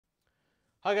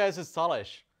Hi guys, it's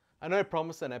Salesh. I know I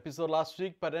promised an episode last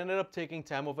week, but ended up taking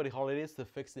time over the holidays to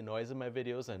fix the noise in my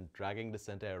videos and dragging this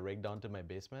entire rig down to my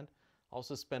basement. I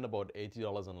also spent about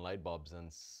 $80 on light bulbs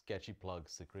and sketchy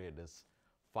plugs to create this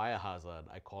fire hazard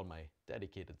I call my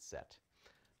dedicated set.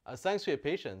 As thanks for your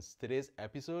patience, today's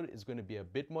episode is going to be a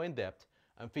bit more in-depth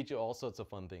and feature all sorts of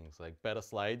fun things like better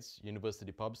slides,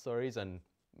 university pub stories, and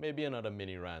maybe another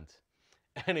mini rant.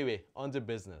 Anyway, on to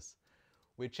business.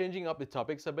 We're changing up the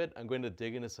topics a bit and going to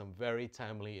dig into some very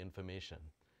timely information.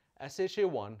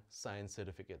 SHA1 Science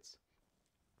Certificates.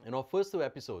 In our first two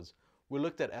episodes, we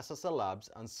looked at SSL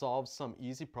labs and solved some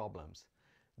easy problems.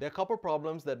 There are a couple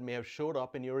problems that may have showed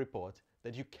up in your report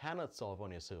that you cannot solve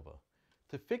on your server.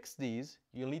 To fix these,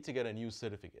 you'll need to get a new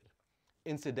certificate.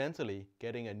 Incidentally,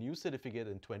 getting a new certificate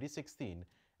in 2016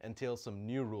 entails some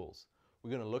new rules.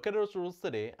 We're going to look at those rules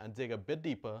today and dig a bit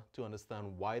deeper to understand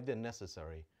why they're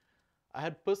necessary. I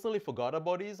had personally forgot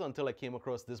about these until I came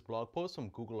across this blog post from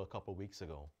Google a couple weeks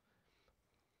ago.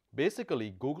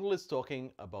 Basically, Google is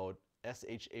talking about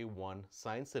SHA1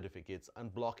 science certificates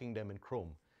and blocking them in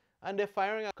Chrome. And they're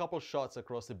firing a couple shots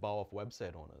across the bow of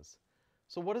website owners.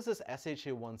 So what is this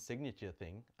SHA1 signature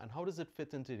thing and how does it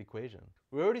fit into the equation?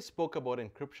 We already spoke about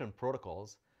encryption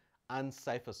protocols and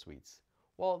cipher suites.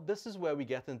 Well, this is where we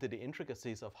get into the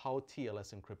intricacies of how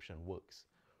TLS encryption works.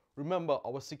 Remember,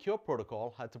 our secure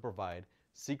protocol had to provide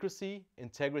secrecy,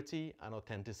 integrity, and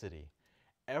authenticity.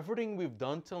 Everything we've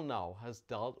done till now has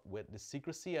dealt with the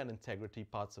secrecy and integrity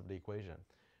parts of the equation,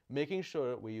 making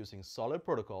sure we're using solid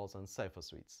protocols and cipher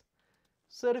suites.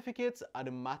 Certificates are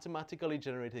the mathematically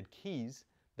generated keys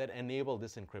that enable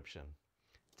this encryption.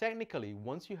 Technically,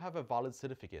 once you have a valid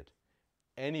certificate,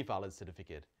 any valid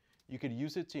certificate, you could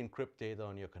use it to encrypt data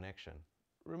on your connection.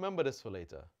 Remember this for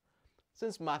later.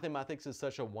 Since mathematics is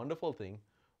such a wonderful thing,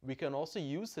 we can also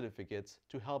use certificates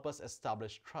to help us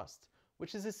establish trust,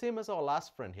 which is the same as our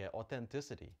last friend here,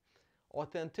 authenticity.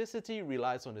 Authenticity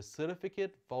relies on a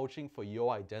certificate vouching for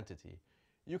your identity.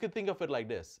 You can think of it like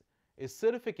this. A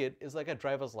certificate is like a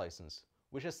driver's license,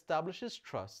 which establishes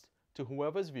trust to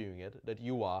whoever's viewing it that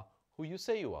you are who you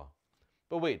say you are.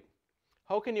 But wait,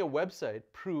 how can your website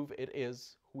prove it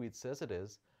is who it says it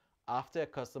is after a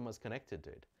customer is connected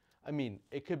to it? I mean,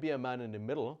 it could be a man in the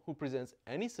middle who presents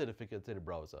any certificate to the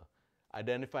browser,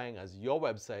 identifying as your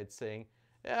website saying,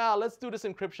 yeah, let's do this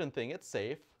encryption thing, it's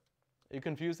safe. Are you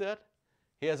confused yet?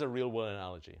 Here's a real world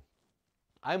analogy.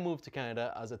 I moved to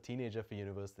Canada as a teenager for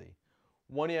university.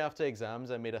 1 year after exams,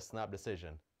 I made a snap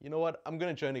decision. You know what, I'm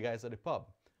going to join the guys at the pub.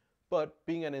 But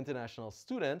being an international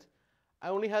student, I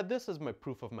only had this as my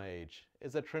proof of my age.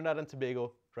 It's a Trinidad and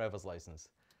Tobago driver's license.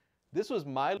 This was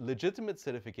my legitimate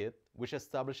certificate which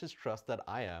establishes trust that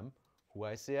I am who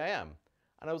I say I am.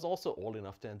 And I was also old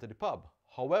enough to enter the pub.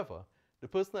 However, the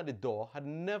person at the door had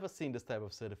never seen this type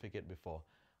of certificate before.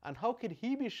 And how could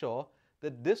he be sure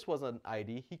that this was an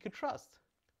ID he could trust?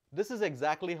 This is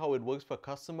exactly how it works for a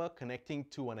customer connecting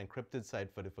to an encrypted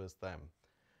site for the first time.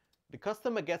 The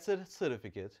customer gets a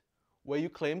certificate where you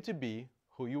claim to be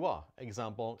who you are.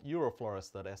 Example,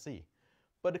 euroflorist.se.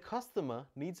 But the customer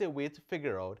needs a way to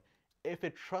figure out if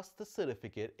it trusts the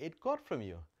certificate it got from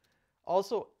you.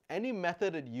 Also, any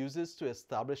method it uses to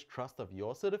establish trust of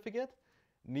your certificate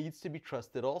needs to be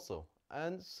trusted also,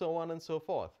 and so on and so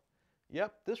forth.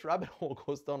 Yep, this rabbit hole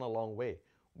goes down a long way.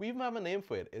 We even have a name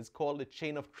for it. It's called the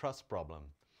chain of trust problem.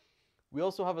 We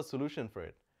also have a solution for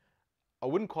it. I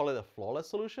wouldn't call it a flawless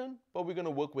solution, but we're going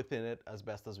to work within it as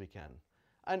best as we can.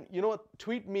 And you know what?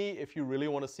 Tweet me if you really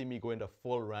want to see me go into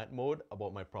full rant mode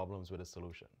about my problems with the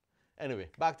solution. Anyway,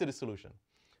 back to the solution.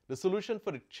 The solution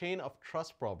for the chain of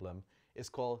trust problem is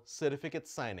called certificate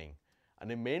signing.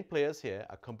 And the main players here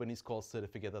are companies called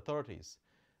certificate authorities.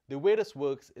 The way this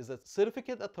works is that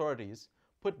certificate authorities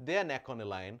put their neck on the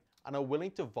line and are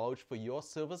willing to vouch for your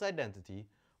server's identity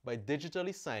by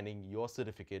digitally signing your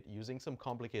certificate using some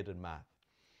complicated math.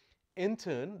 In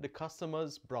turn, the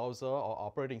customer's browser or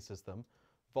operating system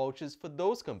vouches for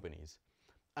those companies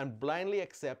and blindly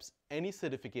accepts any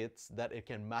certificates that it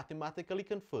can mathematically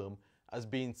confirm as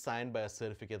being signed by a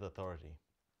certificate authority.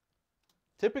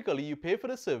 Typically, you pay for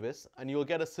the service and you'll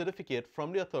get a certificate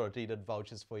from the authority that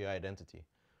vouches for your identity.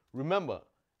 Remember,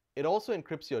 it also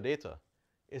encrypts your data.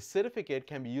 A certificate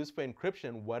can be used for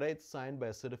encryption whether it's signed by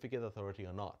a certificate authority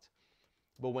or not.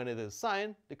 But when it is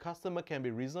signed, the customer can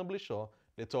be reasonably sure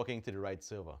they're talking to the right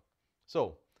server.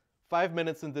 So, 5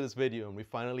 minutes into this video and we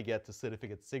finally get to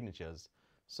certificate signatures.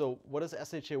 So what does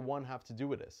SHA1 have to do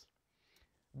with this?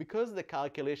 Because the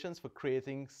calculations for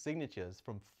creating signatures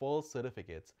from full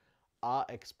certificates are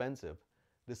expensive,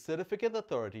 the certificate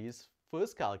authorities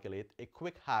first calculate a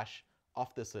quick hash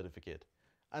of the certificate.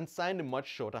 and signed a much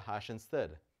shorter hash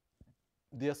instead.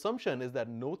 The assumption is that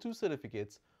no two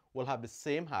certificates will have the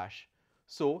same hash,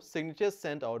 so signatures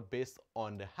sent out based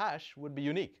on the hash would be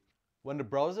unique. When the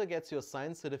browser gets your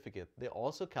signed certificate, they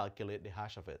also calculate the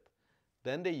hash of it.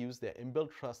 Then they use their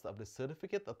inbuilt trust of the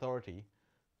certificate authority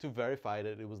to verify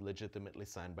that it was legitimately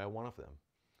signed by one of them.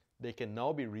 They can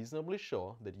now be reasonably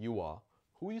sure that you are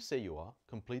who you say you are,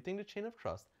 completing the chain of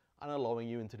trust and allowing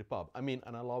you into the pub. And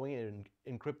allowing an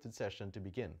encrypted session to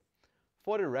begin.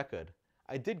 For the record,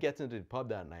 I did get into the pub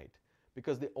that night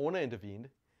because the owner intervened,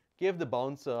 gave the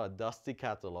bouncer a dusty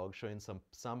catalog showing some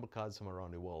sample cards from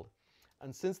around the world.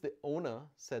 And since the owner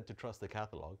said to trust the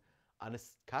catalog, and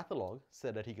his catalog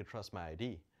said that he could trust my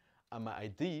ID, and my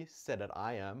ID said that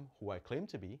I am who I claim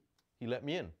to be, he let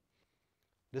me in.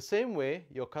 The same way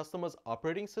your customer's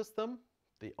operating system,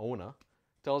 the owner,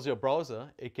 tells your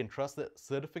browser it can trust the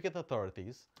certificate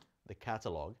authorities, the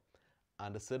catalog,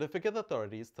 and the certificate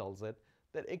authorities tells it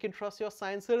that it can trust your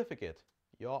signed certificate,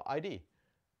 your ID.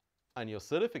 And your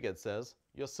certificate says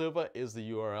your server is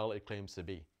the URL it claims to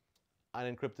be.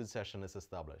 An encrypted session is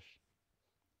established.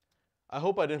 I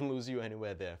hope I didn't lose you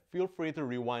anywhere there. Feel free to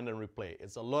rewind and replay.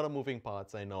 It's a lot of moving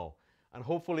parts, I know. And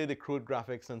hopefully the crude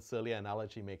graphics and silly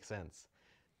analogy make sense.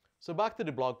 So back to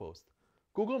the blog post.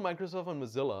 Google, Microsoft, and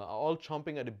Mozilla are all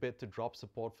chomping at the bit to drop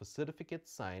support for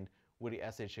certificates signed with the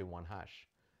SHA-1 hash.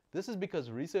 This is because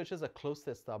researchers are close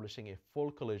to establishing a full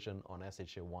collision on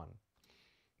SHA-1.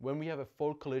 When we have a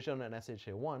full collision on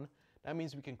SHA-1, that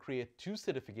means we can create two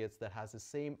certificates that has the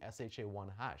same SHA-1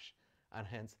 hash, and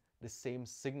hence the same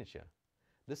signature.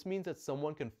 This means that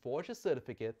someone can forge a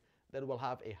certificate that will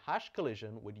have a hash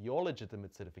collision with your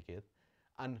legitimate certificate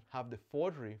and have the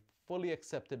forgery fully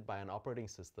accepted by an operating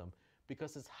system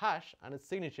because its hash and its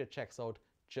signature checks out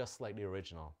just like the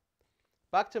original.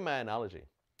 Back to my analogy.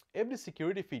 If the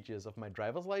security features of my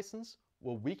driver's license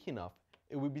were weak enough,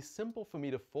 it would be simple for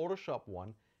me to Photoshop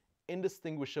one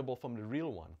indistinguishable from the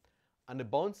real one, and the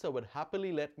bouncer would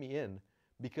happily let me in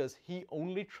because he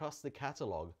only trusts the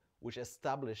catalog, which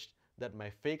established that my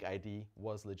fake ID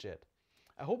was legit.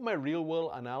 I hope my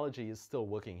real-world analogy is still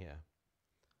working here.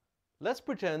 Let's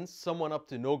pretend someone up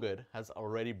to no good has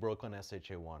already broken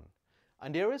SHA-1.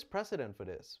 And there is precedent for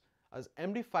this, as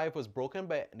MD5 was broken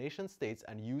by nation-states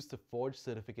and used to forge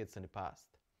certificates in the past.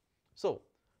 So,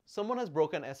 someone has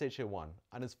broken SHA-1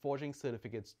 and is forging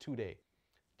certificates today.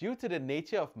 Due to the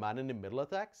nature of man-in-the-middle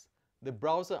attacks, the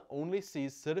browser only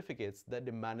sees certificates that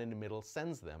the man-in-the-middle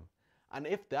sends them. And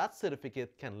if that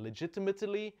certificate can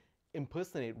legitimately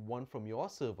impersonate one from your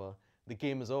server, the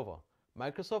game is over.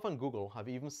 Microsoft and Google have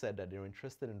even said that they're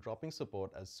interested in dropping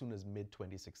support as soon as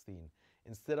mid-2016,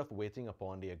 instead of waiting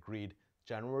upon the agreed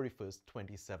January 1st,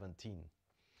 2017.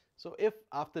 So if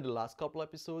after the last couple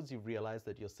episodes you've realized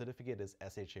that your certificate is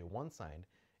SHA-1 signed,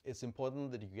 it's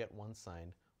important that you get one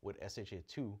signed with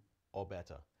SHA-2 or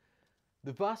better.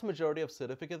 The vast majority of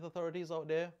certificate authorities out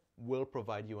there will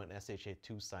provide you an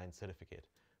SHA-2 signed certificate,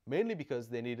 mainly because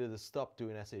they needed to stop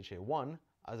doing SHA-1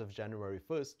 as of January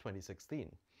 1st,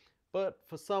 2016. But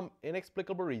for some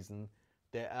inexplicable reason,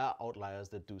 there are outliers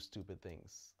that do stupid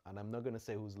things, and I'm not going to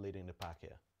say who's leading the pack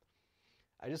here.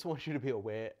 I just want you to be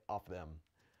aware of them.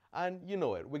 And you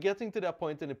know it, we're getting to that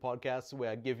point in the podcast where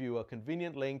I give you a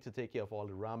convenient link to take care of all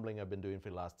the rambling I've been doing for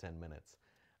the last 10 minutes.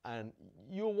 And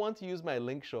you'll want to use my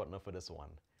link shortener for this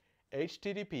one.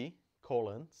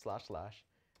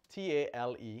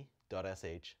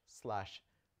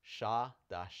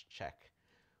 http://tale.sh/SHA-check,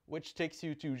 which takes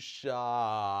you to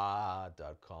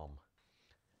SHA.com.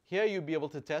 Here you'll be able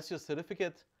to test your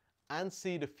certificate and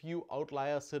see the few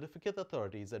outlier certificate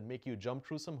authorities that make you jump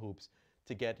through some hoops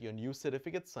to get your new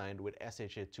certificate signed with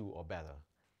SHA-2 or better.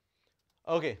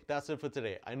 Okay, that's it for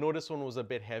today. I know this one was a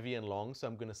bit heavy and long, so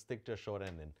I'm going to stick to a short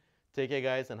ending. Take care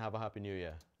guys and have a happy new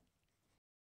year.